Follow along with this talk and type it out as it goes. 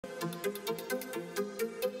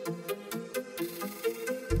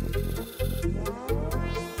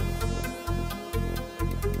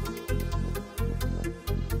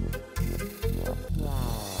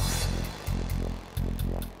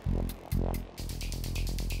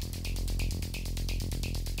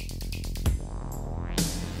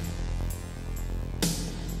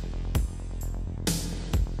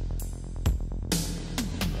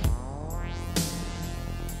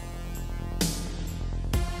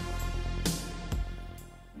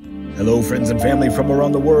Hello, friends and family from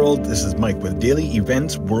around the world. This is Mike with Daily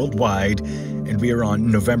Events Worldwide, and we are on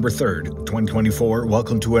November 3rd, 2024.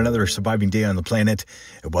 Welcome to another surviving day on the planet,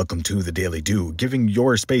 and welcome to the Daily Do, giving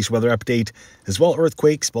your space weather update, as well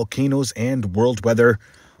earthquakes, volcanoes, and world weather.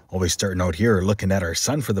 Always starting out here, looking at our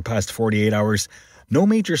sun for the past 48 hours. No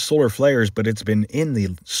major solar flares, but it's been in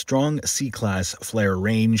the strong C-class flare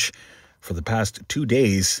range for the past 2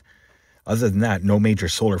 days. Other than that, no major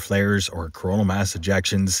solar flares or coronal mass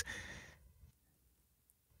ejections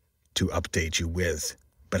to update you with.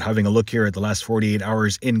 But having a look here at the last 48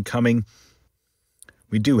 hours incoming,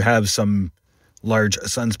 we do have some large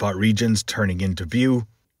sunspot regions turning into view.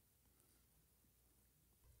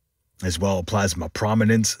 As well, plasma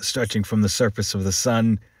prominence stretching from the surface of the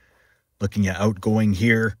sun. Looking at outgoing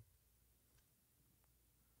here.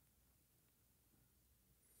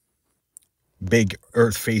 Big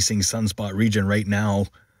Earth-facing sunspot region right now,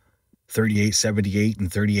 3878 and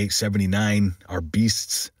 3879 are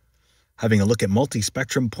beasts. Having a look at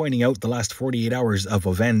multi-spectrum, pointing out the last 48 hours of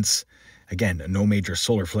events. Again, no major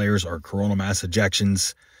solar flares or coronal mass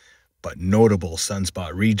ejections, but notable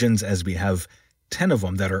sunspot regions, as we have 10 of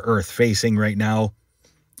them that are Earth-facing right now,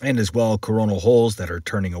 and as well coronal holes that are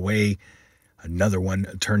turning away. Another one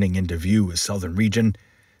turning into view is southern region,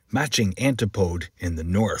 matching antipode in the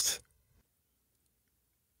north.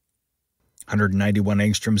 191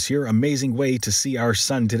 angstroms here. Amazing way to see our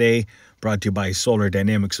sun today. Brought to you by Solar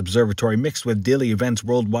Dynamics Observatory, mixed with daily events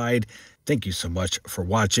worldwide. Thank you so much for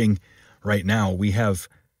watching. Right now, we have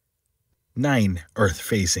 9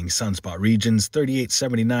 Earth-facing sunspot regions.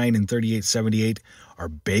 3879 and 3878 are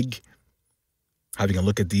big. Having a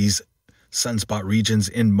look at these sunspot regions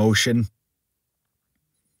in motion.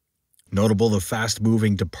 Notable the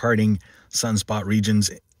fast-moving, departing sunspot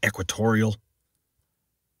regions, equatorial.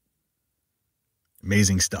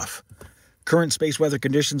 Amazing stuff. Current space weather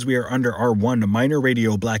conditions, we are under R1. Minor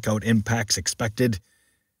radio blackout impacts expected.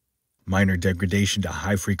 Minor degradation to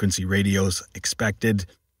high-frequency radios expected.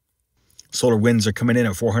 Solar winds are coming in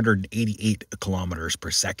at 488 kilometers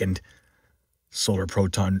per second. Solar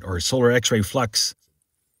proton or solar X-ray flux,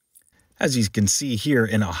 as you can see here,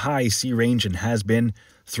 in a high C range and has been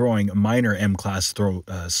throwing minor M-class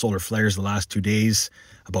solar flares the last 2 days,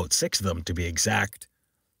 about 6 of them to be exact.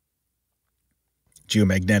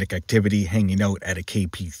 Geomagnetic activity hanging out at a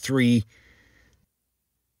KP3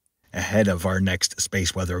 ahead of our next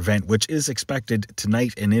space weather event, which is expected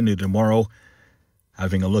tonight and into tomorrow.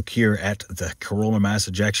 Having a look here at the coronal mass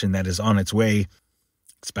ejection that is on its way.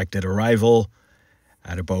 Expected arrival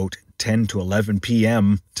at about 10 to 11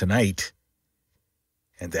 p.m. tonight,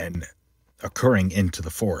 and then occurring into the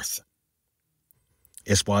 4th.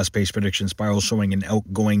 ISWA Space Prediction Spiral showing an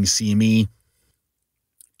outgoing CME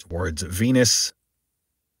towards Venus.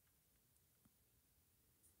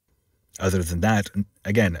 Other than that,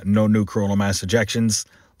 again, no new coronal mass ejections.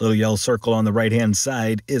 Little yellow circle on the right-hand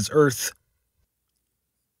side is Earth.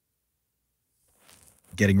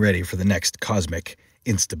 Getting ready for the next cosmic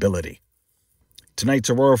instability.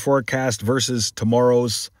 Tonight's aurora forecast versus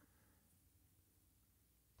tomorrow's.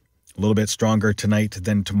 A little bit stronger tonight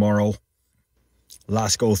than tomorrow.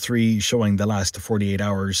 LASCO 3 showing the last 48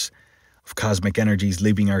 hours of cosmic energies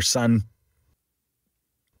leaving our sun.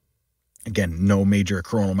 Again, no major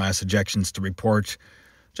coronal mass ejections to report,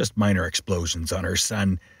 just minor explosions on our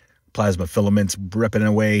sun. Plasma filaments ripping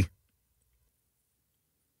away.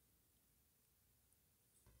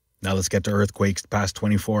 Now let's get to earthquakes the past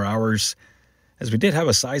 24 hours. As we did have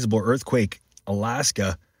a sizable earthquake,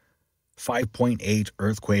 Alaska, 5.8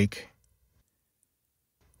 earthquake.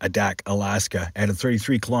 Adak, Alaska, at a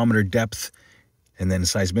 33-kilometer depth, and then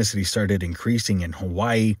seismicity started increasing in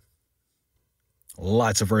Hawaii.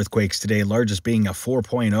 Lots of earthquakes today, largest being a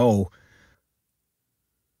 4.0.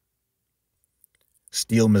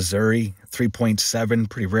 Steele, Missouri, 3.7,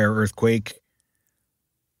 pretty rare earthquake.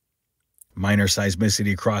 Minor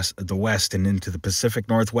seismicity across the west and into the Pacific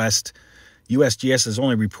Northwest. USGS is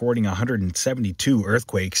only reporting 172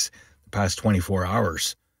 earthquakes the past 24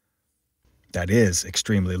 hours. That is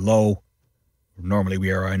extremely low. Normally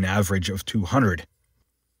we are on an average of 200.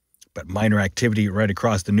 But minor activity right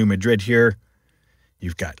across the New Madrid here.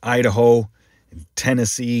 You've got Idaho,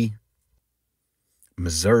 Tennessee,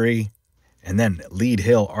 Missouri, and then Lead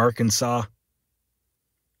Hill, Arkansas.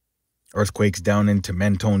 Earthquakes down into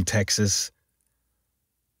Mentone, Texas.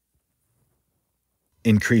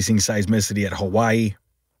 Increasing seismicity at Hawaii.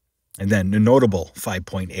 And then a notable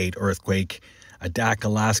 5.8 earthquake, Adak,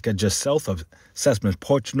 Alaska, just south of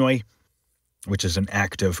Sesmopochnoi, which is an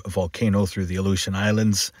active volcano through the Aleutian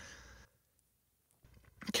Islands.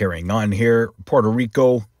 Carrying on here, Puerto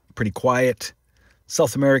Rico, pretty quiet.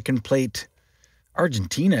 South American plate.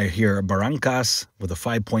 Argentina here, Barrancas with a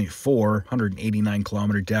 5.4, 189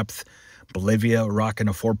 kilometer depth. Bolivia rocking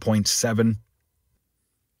a 4.7.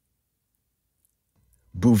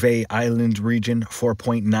 Bouvet Island region,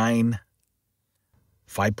 4.9.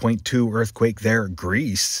 5.2 earthquake there.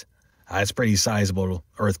 Greece, that's pretty sizable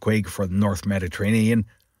earthquake for the North Mediterranean.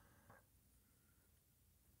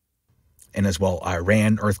 And as well,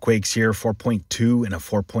 Iran earthquakes here, 4.2 and a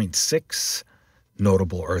 4.6.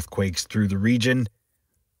 Notable earthquakes through the region.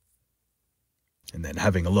 And then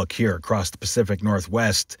having a look here across the Pacific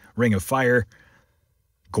Northwest, Ring of Fire,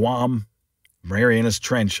 Guam, Marianas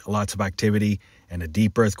Trench, lots of activity, and a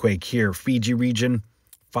deep earthquake here, Fiji region,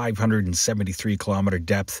 573 kilometer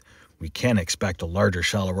depth. We can expect a larger,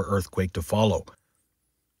 shallower earthquake to follow.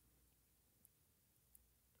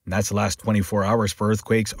 And that's the last 24 hours for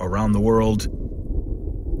earthquakes around the world.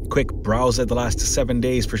 Quick browse at the last 7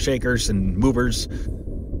 days for shakers and movers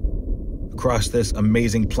across this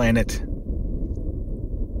amazing planet.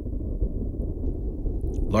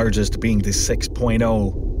 Largest being the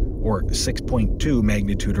 6.0 or 6.2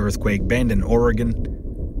 magnitude earthquake, Bandon, Oregon.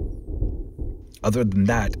 Other than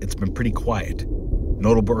that, it's been pretty quiet.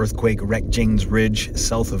 Notable earthquake, Reykjanes Ridge,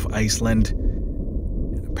 south of Iceland.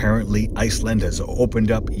 And apparently, Iceland has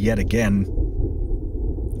opened up yet again.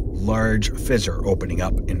 Large fissure opening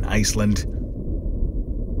up in Iceland.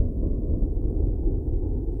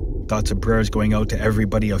 Thoughts and prayers going out to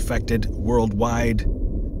everybody affected worldwide.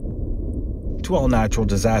 To all natural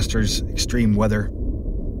disasters, extreme weather.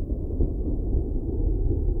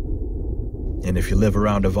 And if you live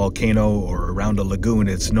around a volcano or around a lagoon,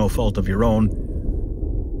 it's no fault of your own.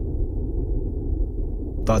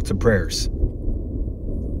 Thoughts and prayers.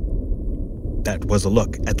 That was a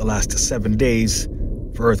look at the last 7 days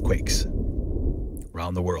for earthquakes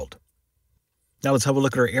around the world. Now let's have a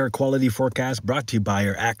look at our air quality forecast, brought to you by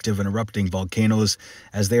our active and erupting volcanoes,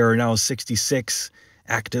 as they are now 66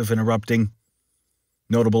 active and erupting.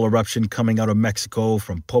 Notable eruption coming out of Mexico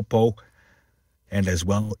from Popo, and as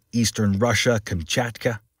well eastern Russia,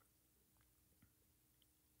 Kamchatka.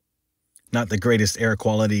 Not the greatest air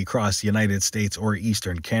quality across the United States or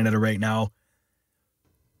eastern Canada right now,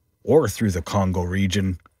 or through the Congo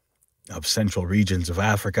region of central regions of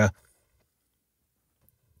Africa.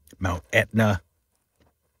 Mount Etna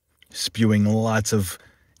spewing lots of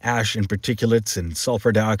ash and particulates and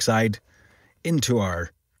sulfur dioxide into our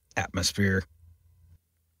atmosphere.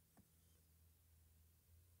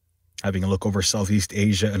 Having a look over Southeast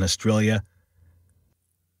Asia and Australia.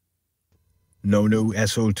 No new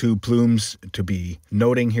SO2 plumes to be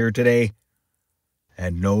noting here today.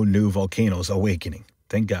 And no new volcanoes awakening.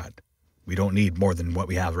 Thank God. We don't need more than what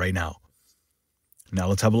we have right now. Now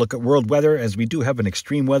let's have a look at world weather, as we do have an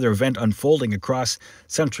extreme weather event unfolding across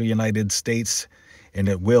central United States, and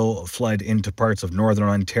it will flood into parts of northern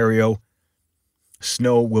Ontario.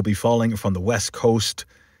 Snow will be falling from the west coast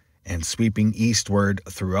and sweeping eastward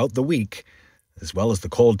throughout the week, as well as the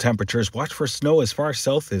cold temperatures. Watch for snow as far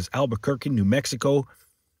south as Albuquerque, New Mexico,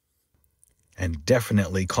 and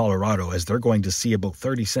definitely Colorado, as they're going to see about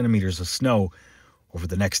 30 centimeters of snow over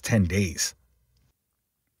the next 10 days.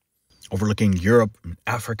 Overlooking Europe and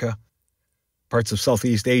Africa, parts of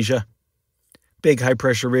Southeast Asia. Big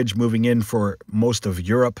high-pressure ridge moving in for most of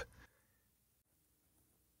Europe.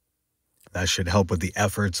 That should help with the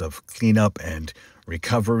efforts of cleanup and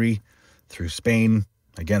recovery through Spain.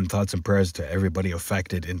 Again, thoughts and prayers to everybody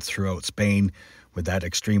affected and throughout Spain with that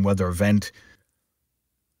extreme weather event.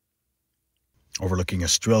 Overlooking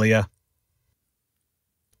Australia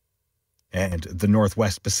and the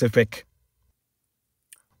Northwest Pacific.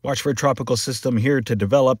 Watch for a tropical system here to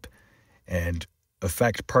develop and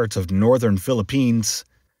affect parts of northern Philippines.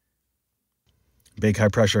 Big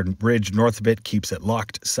high-pressure ridge north of it keeps it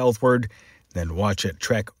locked southward. Then watch it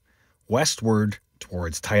trek westward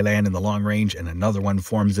towards Thailand in the long range, and another one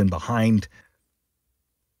forms in behind.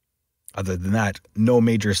 Other than that, no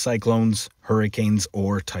major cyclones, hurricanes,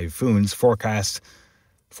 or typhoons forecast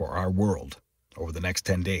for our world over the next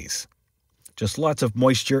 10 days. Just lots of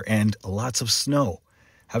moisture and lots of snow.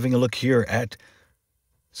 Having a look here at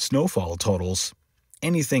snowfall totals,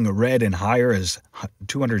 anything red and higher is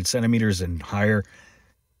 200 centimeters and higher.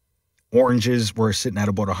 Oranges, we're sitting at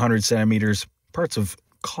about 100 centimeters. Parts of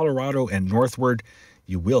Colorado and northward,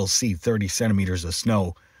 you will see 30 centimeters of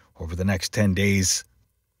snow over the next 10 days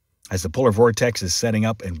as the polar vortex is setting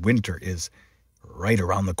up and winter is right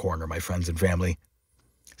around the corner, my friends and family.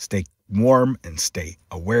 Stay warm and stay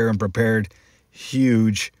aware and prepared.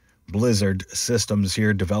 Huge blizzard systems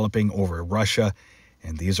here developing over Russia,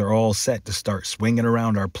 and these are all set to start swinging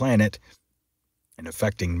around our planet and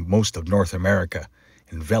affecting most of North America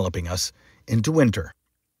enveloping us into winter.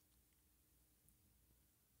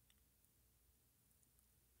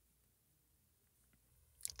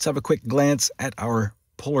 Let's have a quick glance at our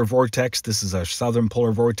polar vortex. This is our southern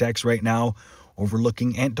polar vortex right now,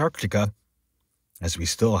 overlooking Antarctica, as we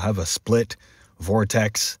still have a split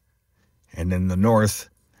vortex. And in the north,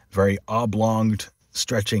 very oblonged,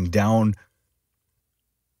 stretching down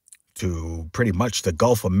to pretty much the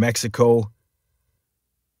Gulf of Mexico.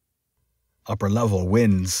 Upper level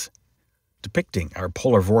winds depicting our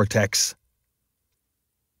polar vortex.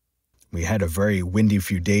 We had a very windy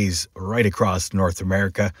few days right across North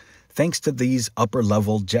America, thanks to these upper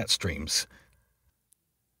level jet streams,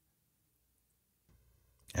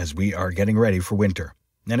 as we are getting ready for winter.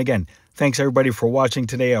 And again, thanks everybody for watching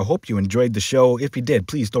today. I hope you enjoyed the show. If you did,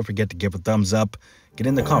 please don't forget to give a thumbs up. Get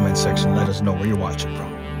in the comments section, let us know where you're watching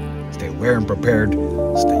from. Stay aware and prepared,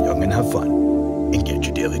 stay young and have fun, and get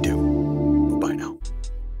your daily dew.